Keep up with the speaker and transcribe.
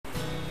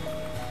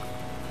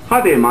Hi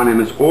there, my name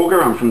is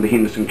Augur. I'm from the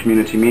Henderson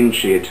Community Men's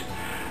Shed.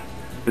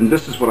 And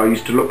this is what I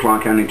used to look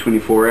like only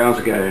 24 hours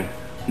ago.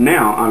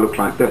 Now I look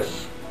like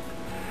this.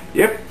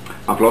 Yep,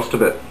 I've lost a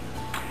bit.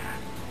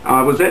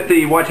 I was at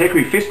the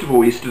Waitakere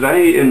Festival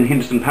yesterday in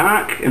Henderson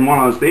Park, and while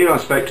I was there I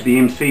spoke to the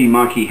MC,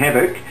 Mikey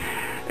Havoc,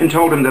 and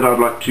told him that I'd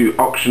like to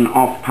auction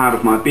off part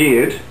of my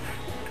beard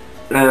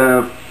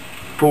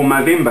for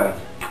Movember.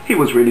 He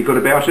was really good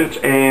about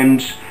it,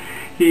 and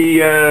he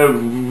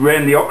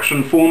ran the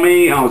auction for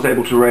me. I was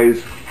able to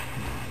raise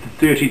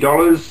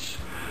 $30,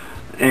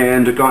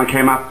 and a guy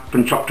came up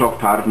and chopped off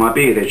part of my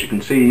beard. As you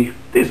can see,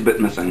 there's a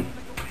bit missing.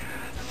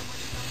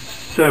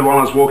 So while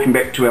I was walking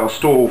back to our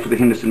stall for the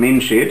Henderson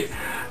Men's Shed,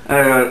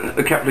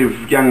 a couple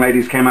of young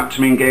ladies came up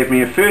to me and gave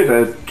me a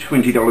further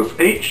 $20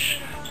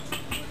 each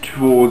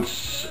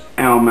towards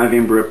our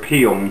Movember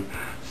appeal.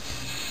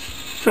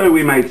 So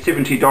we made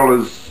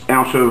 $70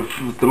 out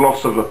of the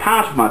loss of a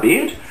part of my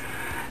beard,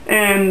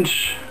 and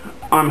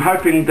I'm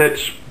hoping that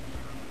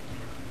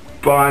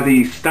by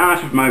the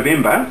start of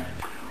Movember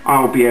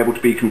I'll be able to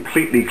be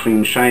completely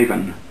clean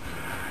shaven.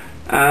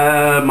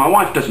 My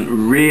wife doesn't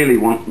really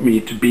want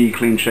me to be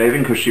clean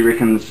shaven because she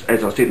reckons,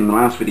 as I said in the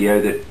last video,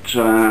 that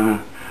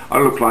I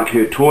look like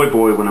her toy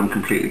boy when I'm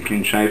completely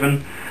clean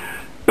shaven.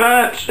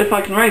 But if I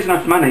can raise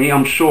enough money,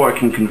 I'm sure I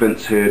can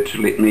convince her to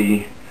let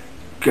me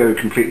go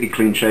completely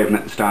clean shaven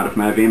at the start of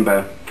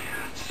Movember.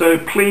 So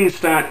please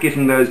start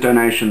getting those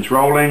donations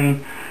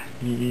rolling.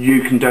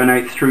 You can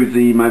donate through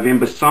the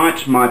Movember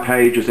site. My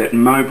page is at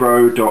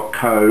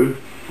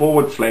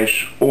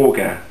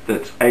mobro.co/Augur.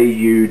 That's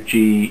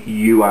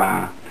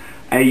A-U-G-U-R.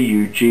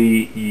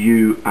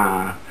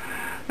 A-U-G-U-R.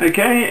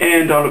 Okay,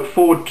 and I look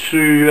forward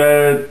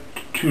to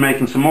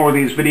making some more of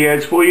these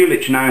videos for you,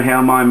 let you know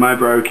how my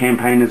Mobro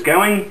campaign is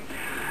going.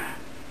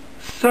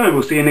 So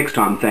we'll see you next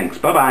time. Thanks.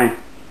 Bye bye.